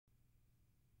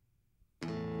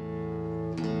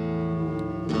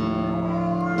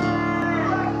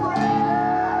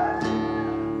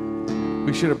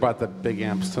We should have brought the big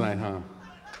amps tonight, huh?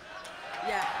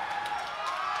 Yeah.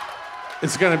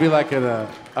 It's gonna be like a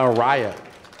riot.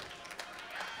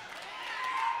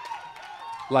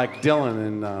 Like Dylan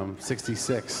in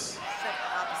 '66. Except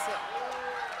opposite.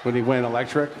 When he went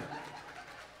electric.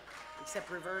 Except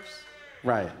reverse.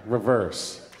 Right,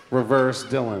 reverse. Reverse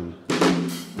Dylan.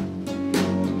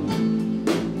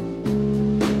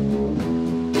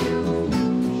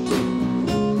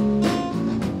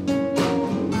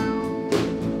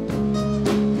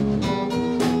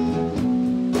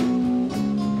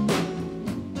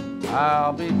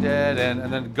 I'll be dead,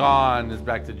 and then gone is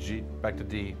back to G, back to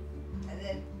D. And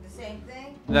then the same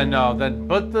thing? Then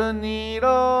put the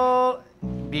needle,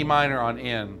 B minor on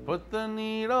in. Put the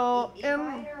needle E in.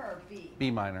 minor or B?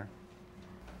 B minor.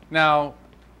 Now,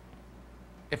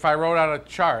 if I wrote out a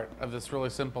chart of this really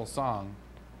simple song,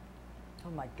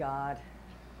 Oh my God.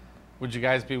 would you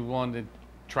guys be willing to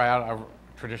try out a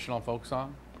traditional folk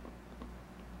song?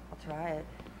 I'll try it.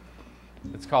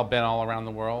 It's called Been All Around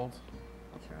the World.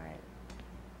 I'll try it.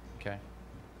 Okay.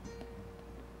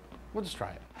 We'll just try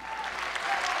it.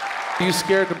 Are you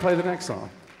scared to play the next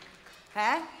song?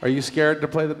 Huh? Are you scared to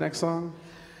play the next song?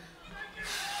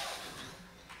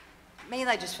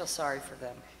 Mainly I just feel sorry for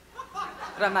them.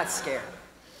 But I'm not scared.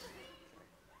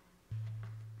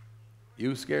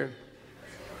 You scared?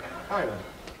 Hi.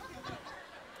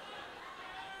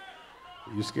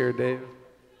 You scared, Dave?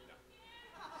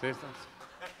 Say something.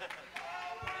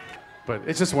 But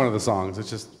it's just one of the songs.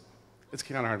 It's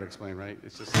kind of hard to explain, right?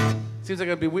 It seems like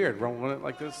it'd be weird, rolling it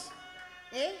like this.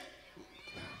 Eh?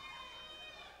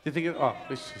 You think oh,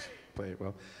 let's just play it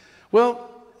well. Well,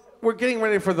 we're getting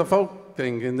ready for the folk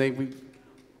thing, and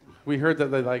we heard that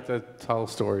they like to tell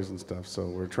stories and stuff, so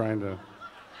we're trying to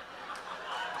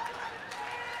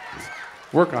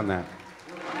work on that.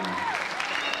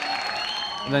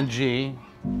 And then G,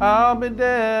 I'll be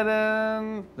dead,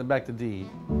 and then back to D.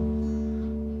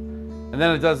 And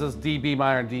then it does this D, B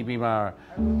minor, D, B minor.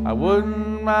 I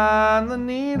wouldn't mind the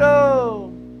needle.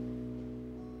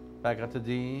 Back up to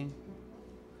D.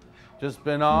 Just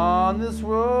been on this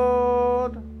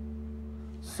road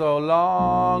so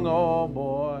long, oh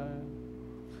boy.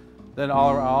 Then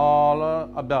all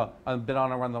about, I've been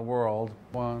on around the world.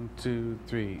 1, 2,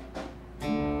 3.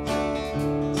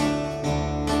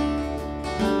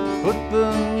 Put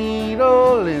the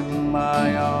needle in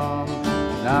my arm,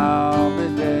 and I'll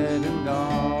be dead and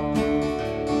gone.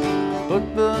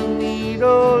 Put the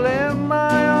needle in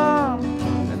my arm,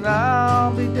 and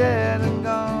I'll be dead and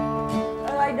gone.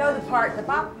 Oh, I know the part, the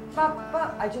bop, bop,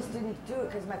 bop. I just didn't do it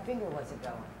because my finger wasn't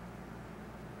going.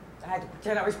 I had to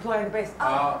pretend I was playing the bass.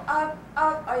 Up, up,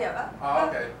 up. Oh, yeah, up, up.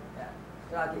 Okay. Yeah,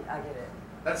 but I get it.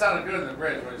 That sounded good in the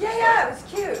bridge. Where it's just Yeah, like it was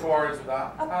cute. chords with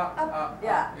up,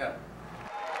 Yeah. yeah.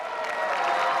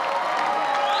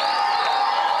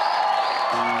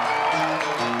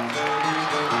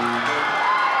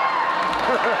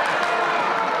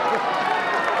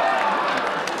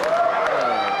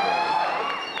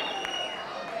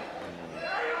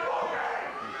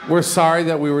 We're sorry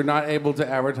that we were not able to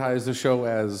advertise the show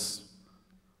as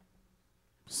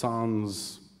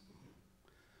Sans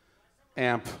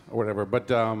Amp or whatever, but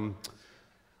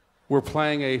we're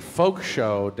playing a folk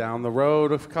show down the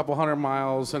road a couple hundred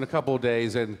miles in a couple of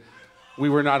days, and we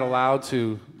were not allowed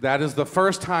to. That is the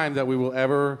first time that we will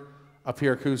ever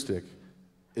appear acoustic,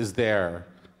 is there.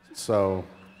 So,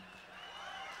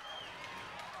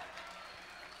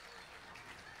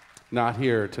 not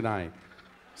here tonight.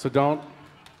 So don't,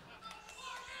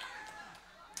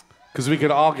 because we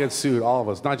could all get sued, all of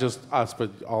us. Not just us,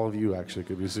 but all of you actually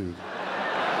could be sued.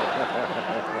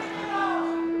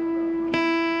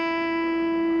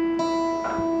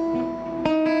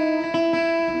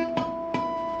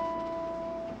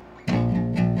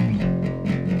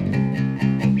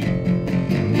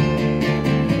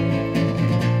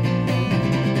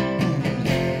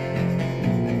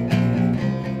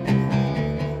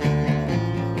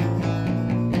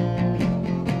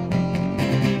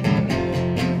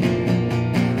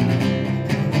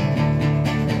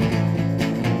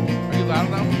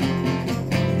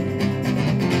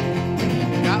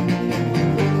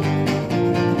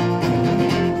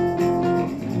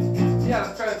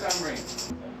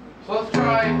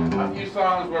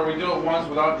 Where we do it once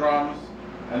without drums,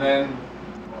 and then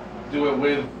do it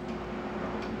with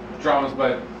drums,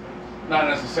 but not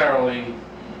necessarily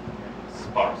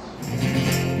sparse.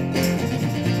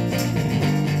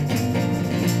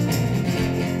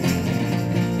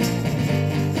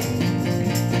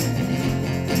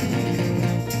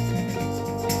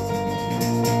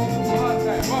 Hold on.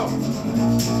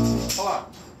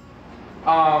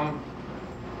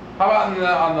 How about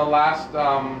on the last,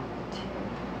 on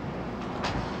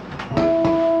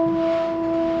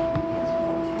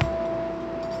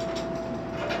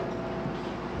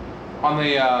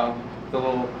the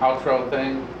little outro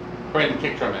thing, bring the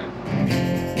kick drum in.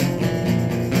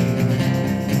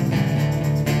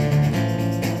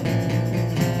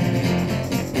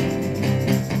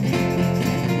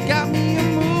 Got me a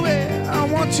movie, I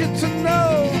want you to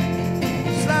know.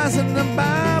 Slicing the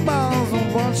eyeballs,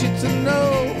 I want you to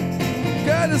know.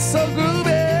 Girl, it's so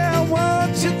groovy, I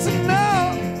want you to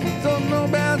know. Don't know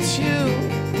about you,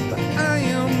 but I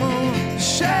am on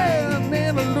Sharon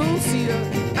and Lucia.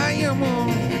 I am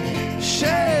on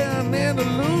Sharon and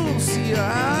Lucia.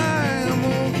 I am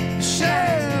on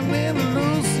Sharon and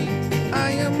Lucia.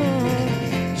 I am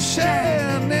on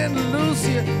Sharon and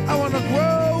Lucia. I wanna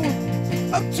grow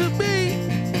up to be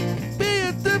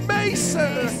a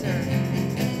debaser.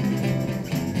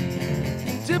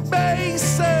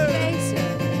 Debaser.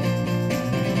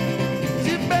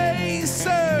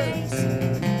 Debaser.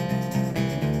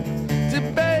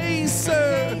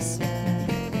 Debaser.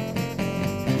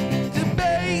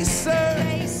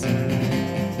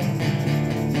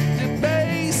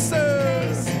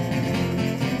 Debasers.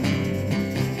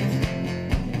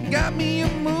 Got me a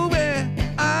movie.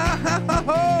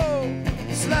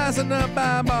 Slicing the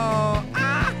eyeball.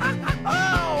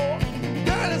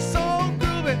 Girl, it's so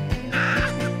groovy.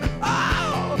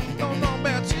 Don't know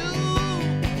about you.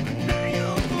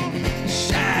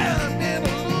 Sharon and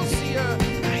Lucia.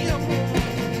 I am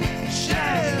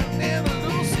Sharon and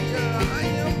Lucia. I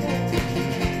am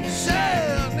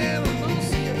Sharon and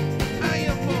Lucia. I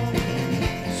am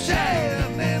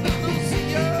Sharon and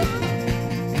Lucia.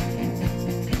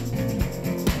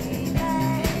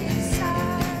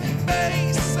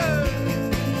 Debaser.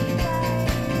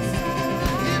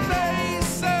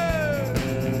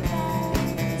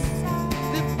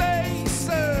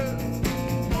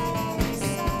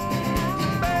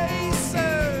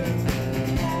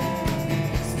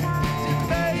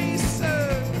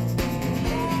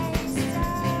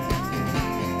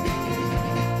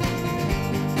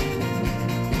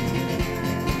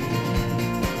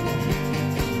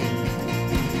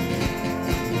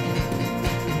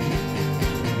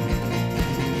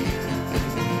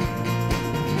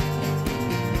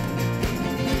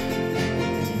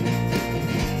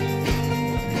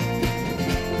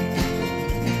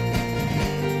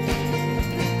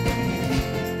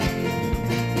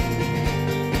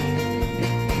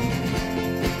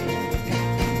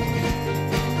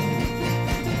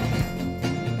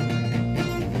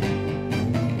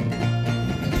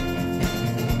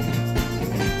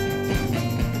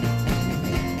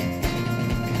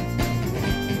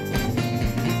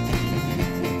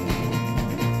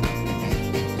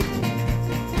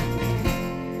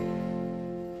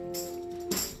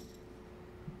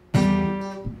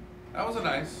 That was a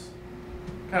nice.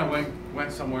 Kind of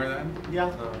went somewhere then. Yeah.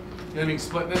 You know,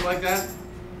 splitting it like that?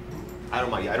 I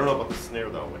don't mind. I don't know about the snare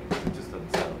though. It just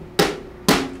doesn't sound.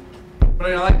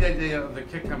 But I like the idea of the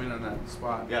kick coming on that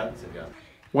spot. Yeah, that's it. Yeah.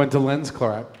 Went to Lens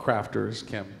Crafters,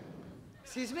 Kim.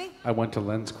 Excuse me? I went to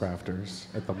Lens Crafters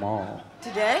at the mall.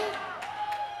 Today?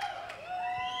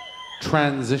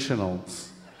 Transitionals.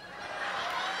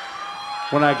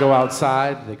 When I go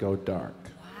outside, they go dark.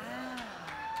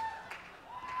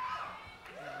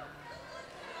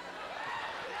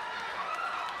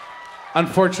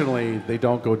 Unfortunately, they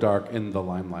don't go dark in the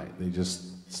limelight. They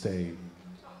just stay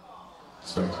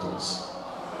circles.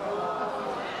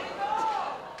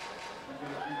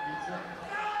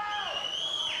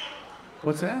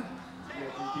 What's that?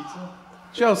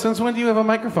 Joe, since when do you have a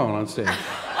microphone on stage?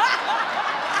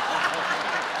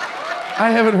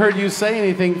 I haven't heard you say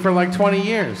anything for like 20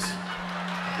 years.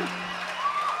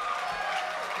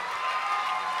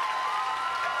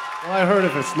 Well, I heard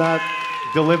if it's not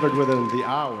delivered within the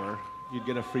hour, you'd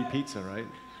get a free pizza, right?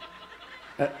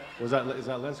 Is that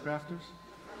Lens Crafters?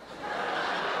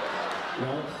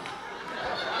 No?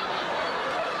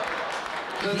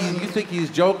 You think he's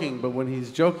joking, but when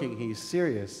he's joking, he's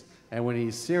serious. And when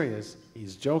he's serious,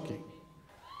 he's joking.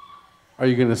 Are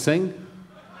you gonna sing?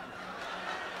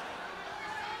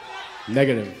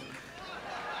 Negative.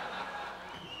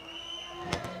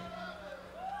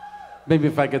 Maybe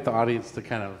if I get the audience to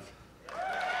kind of...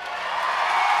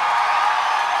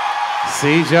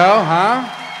 See, Joe, huh?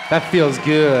 That feels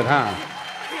good, huh?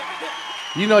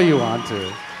 You know you want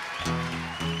to.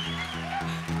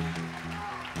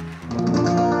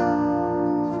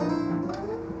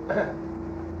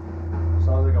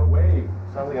 Sounds like a wave.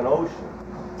 Sounds like an ocean.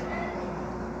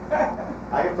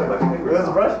 I can play my finger. There's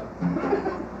a brush.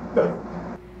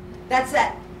 That's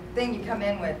it. thing you come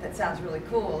in with that sounds really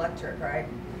cool, electric, right?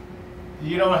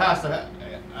 You know what has to,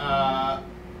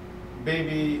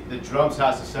 maybe the drums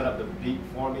has to set up the beat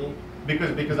for me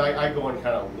because I go in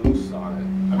kind of loose on it. I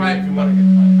mean, Right, if you want to get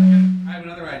I have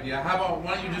another idea. How about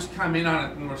why don't you just come in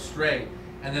on it more straight,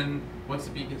 and then once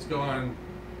the beat gets going,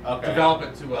 develop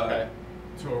it to a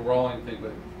rolling thing.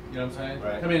 But you know what I'm saying?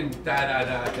 Right. Come in da da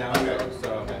da down. Okay.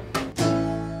 So.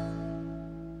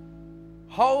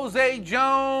 Jose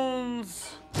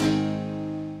Jones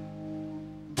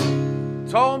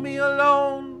told me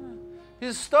alone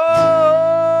his story.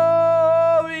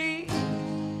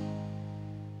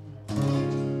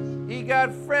 He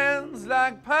got friends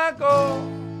like Paco,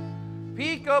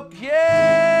 Pico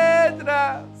Piedras,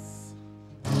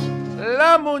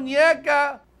 La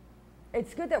Muñeca.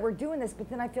 It's good that we're doing this, but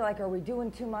then I feel like, are we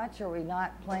doing too much? Are we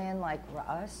not playing like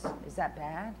us? Is that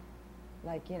bad?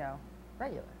 Like, you know,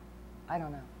 regular. I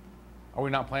don't know. Are we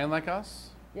not playing like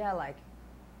us? Yeah, like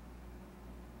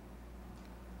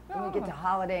when we get to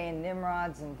Holiday and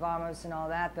Nimrods and Vamos and all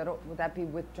that, would that be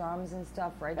with drums and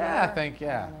stuff, right? Yeah, I think,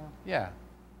 yeah. Yeah.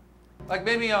 Like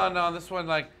maybe on this one,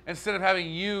 like instead of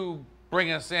having you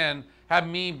bring us in, have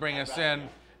me bring us in,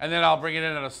 and then I'll bring it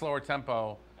in at a slower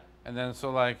tempo. And then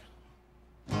so like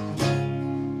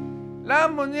La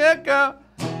Muñeca,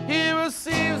 he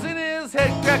receives in his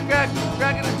head crack, crack,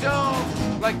 cracking a Jones.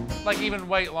 Like even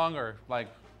wait longer. Like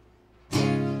he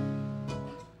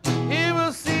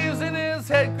receives in his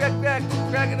head crack, crack,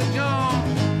 cracking a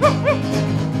Jones.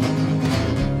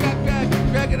 Crack, crack,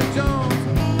 cracking a Jones.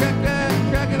 Crack, crack,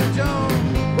 cracking a Jones.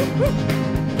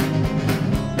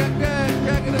 Crack, crack,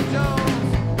 cracking a Jones.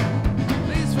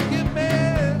 Please forgive me,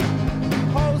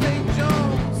 Jose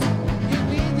Jones. You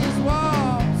need these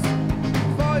walls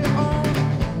for your own.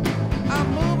 I'm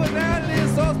moving out of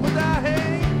this hospital.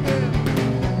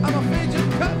 I'm afraid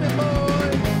you're coming, boy.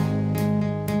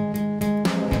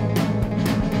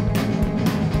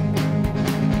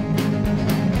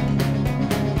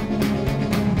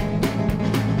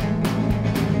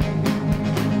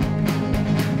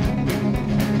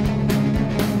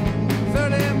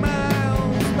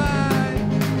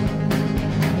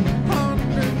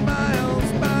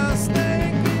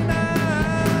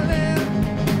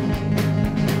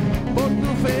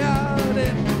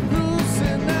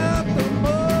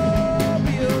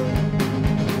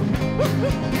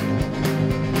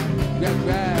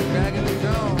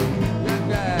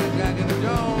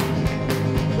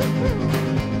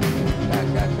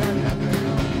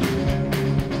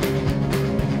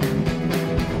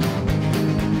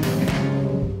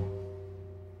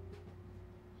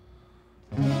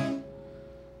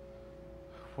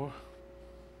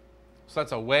 So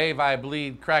that's a Wave I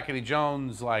Bleed Crackety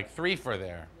Jones like 3 for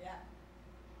there. Yeah.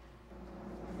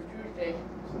 Could you take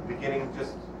the beginning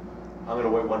just, I'm going to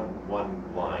wait one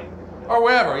line. Or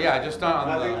wherever, yeah, just on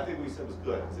I the... think we said was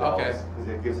good. Okay. Because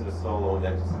it gives it a solo and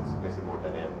that just makes it more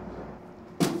dynamic.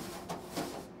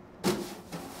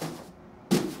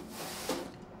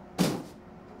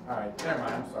 All right, never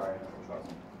mind, I'm sorry.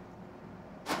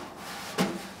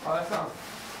 Oh, that sounds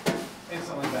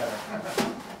instantly better.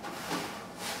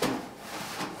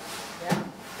 Yeah.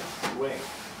 Wait.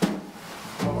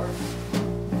 Forward.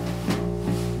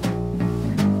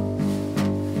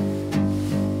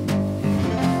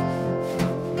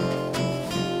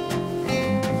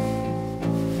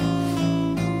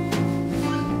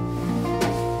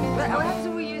 What happens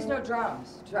if we use no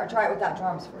drums? Try it without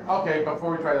drums first. Okay, before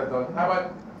we try that though, how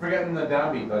about forgetting the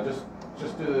downbeat though?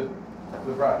 Just do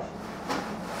the brush.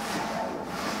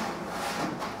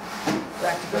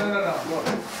 Back to No.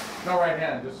 No right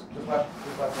hand, just left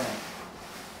hand.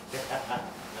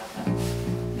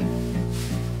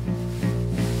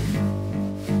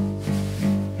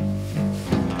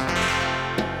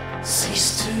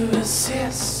 Cease to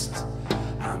resist.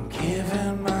 I'm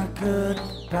giving my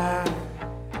goodbye.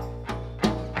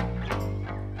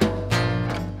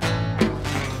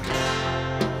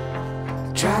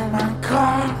 Drive my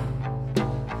car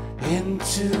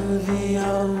into the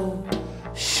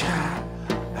ocean.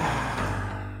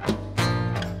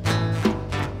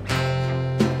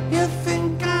 You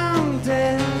think I'm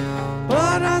dead,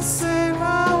 but I sail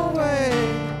away.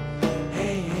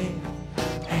 Hey, hey,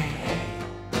 hey, hey.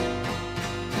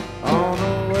 On a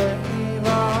wave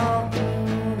of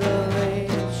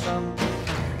mutilation,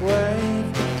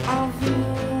 wave of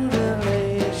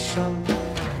mutilation,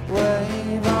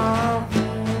 wave of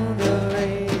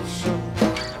mutilation,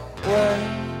 wave,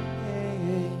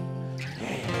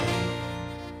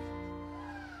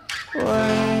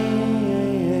 wave.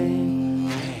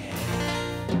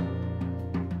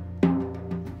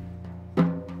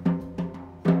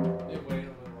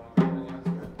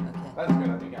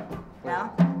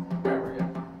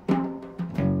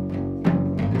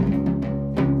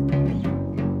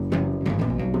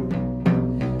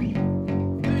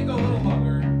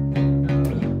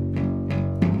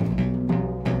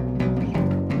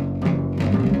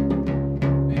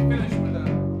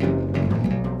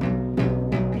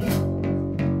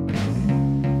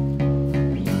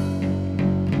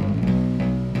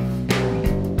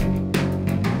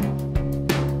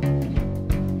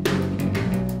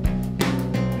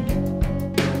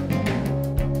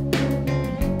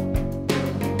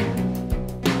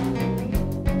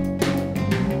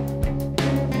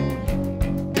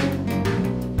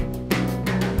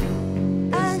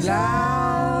 as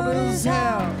loud as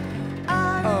hell.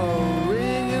 A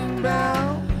ringing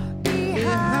bell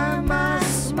behind my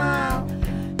smile.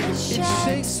 It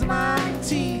shakes my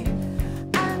teeth,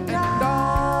 and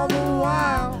all the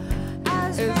while,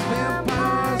 as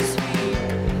vampires speak,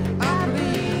 I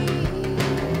bleed,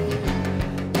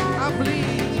 I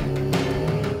bleed,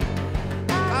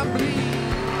 I bleed.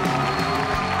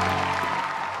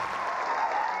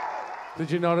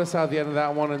 Did you notice how at the end of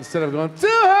that one, instead of going to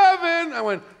heaven, I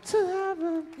went to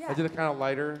heaven? Yeah. I did it kind of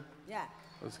lighter. Yeah.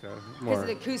 That's kind of Because more. of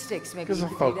the acoustics, maybe Because you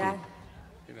of could folk, do that.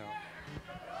 you know.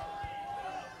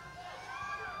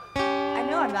 I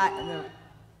know I'm not.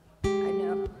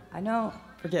 I know.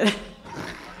 Forget it.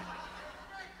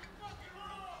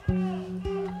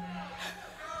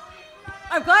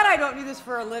 I'm glad I don't do this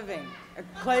for a living. I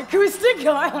play acoustic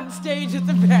on stage with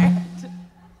the band.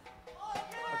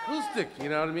 Acoustic, you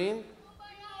know what I mean?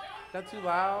 Not too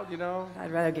loud, you know?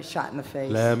 I'd rather get shot in the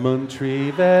face. Lemon tree,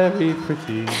 very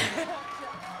pretty.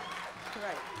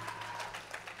 Right.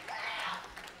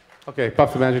 Okay,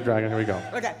 Puff the Magic Dragon, here we go.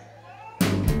 Okay.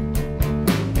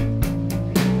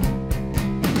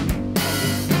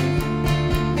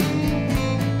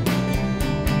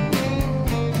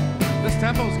 This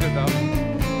tempo's good though.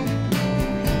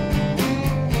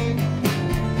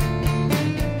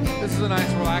 This is a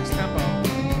nice relaxed tempo.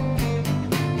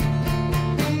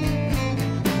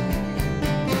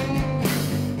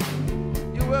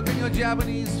 You work in your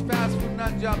Japanese fast food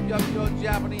nut job, your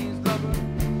Japanese lover.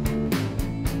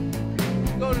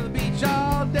 Go to the beach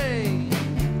all day.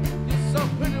 You're so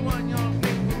pretty when you're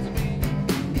faithful to me.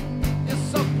 You're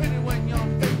so pretty when you're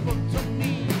faithful to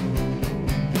me.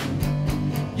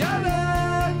 You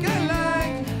look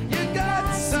like you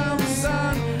got some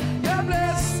sun. Your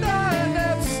blessed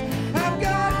lips have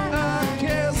got a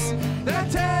kiss that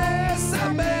tastes the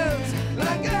best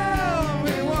like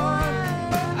everyone.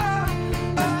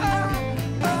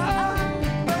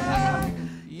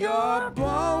 Your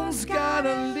bones got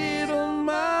a little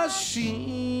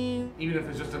machine. Even if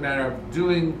it's just a matter of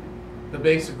doing the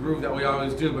basic groove that we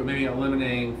always do, but maybe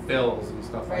eliminating fills and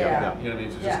stuff like Yeah. that. You know what I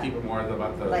mean? So just keep it more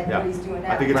about the. Like what he's doing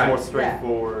now. I think it's Right. more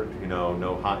straightforward, you know,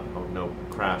 no hot, no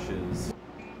crashes.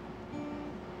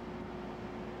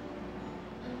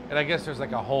 And I guess there's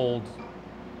like a hold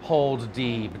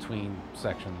D between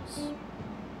sections.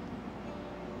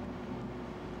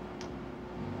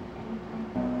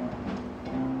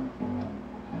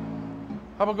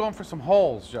 How about going for some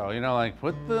holes, Joe? You know, like,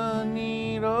 put the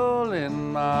needle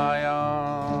in my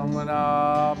arm and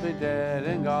I'll be dead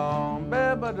and gone.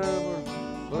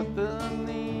 Put the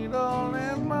needle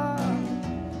in my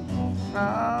arm,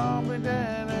 I'll be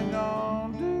dead and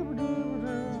gone.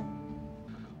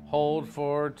 Hold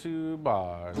for 2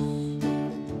 bars. You want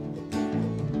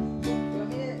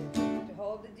me to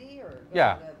hold the D or?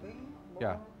 Yeah.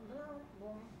 Yeah.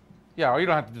 Yeah, or you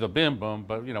don't have to do the bim bum,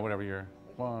 but you know, whatever you're.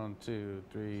 1, 2,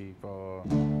 3, 4.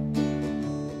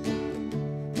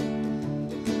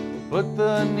 Put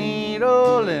the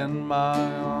needle in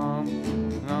my arm,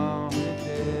 and I'll be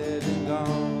dead and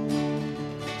gone.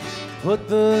 Put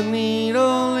the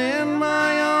needle in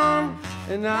my arm,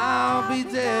 and I'll be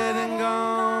dead and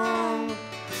gone.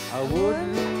 I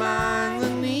wouldn't mind the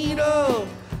needle,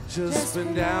 just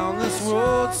been down this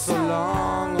road so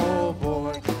long, oh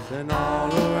boy, been all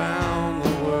around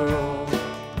the world.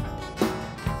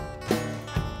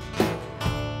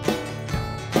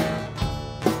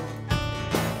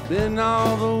 Been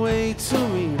all the way to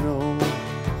Reno,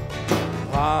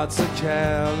 parts of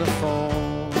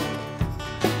California.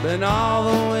 Been all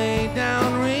the way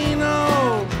down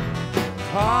Reno,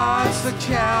 parts of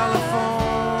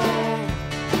California.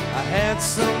 I had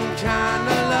some kind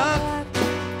of luck,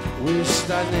 wished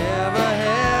I never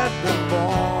had been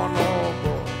born. Oh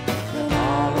boy, been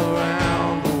all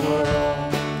around the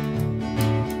world.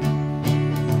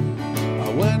 I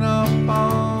went up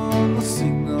on the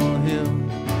signal hill,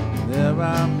 there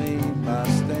I made my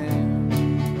stand.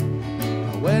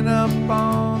 I went up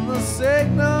on the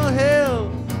signal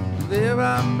hill, there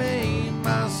I made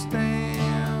my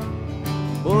stand.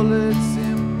 Bullets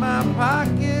in my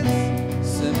pockets,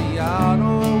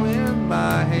 semi-auto in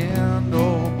my hand.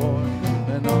 Oh boy,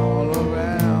 been all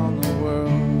around the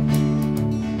world.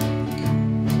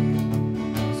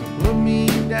 So put me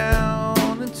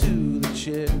down into the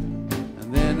chair,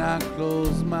 and then I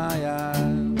close my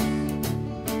eyes.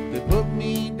 They put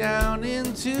me down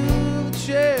into the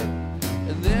chair,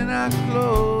 and then I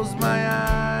close my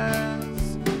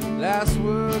eyes. Last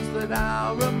words that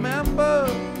I'll remember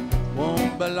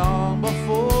won't be long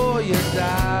before you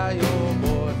die, oh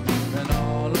boy, and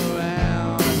all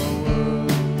around the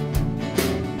world.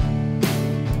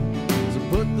 So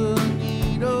put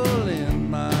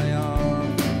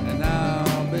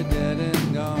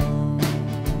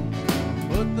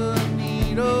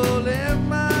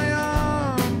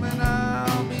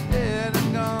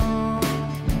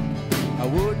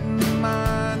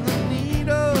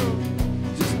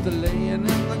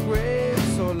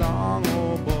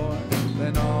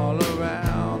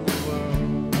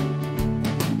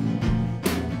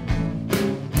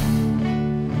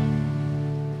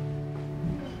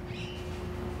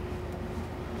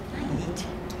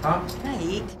Huh? Can I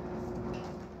eat?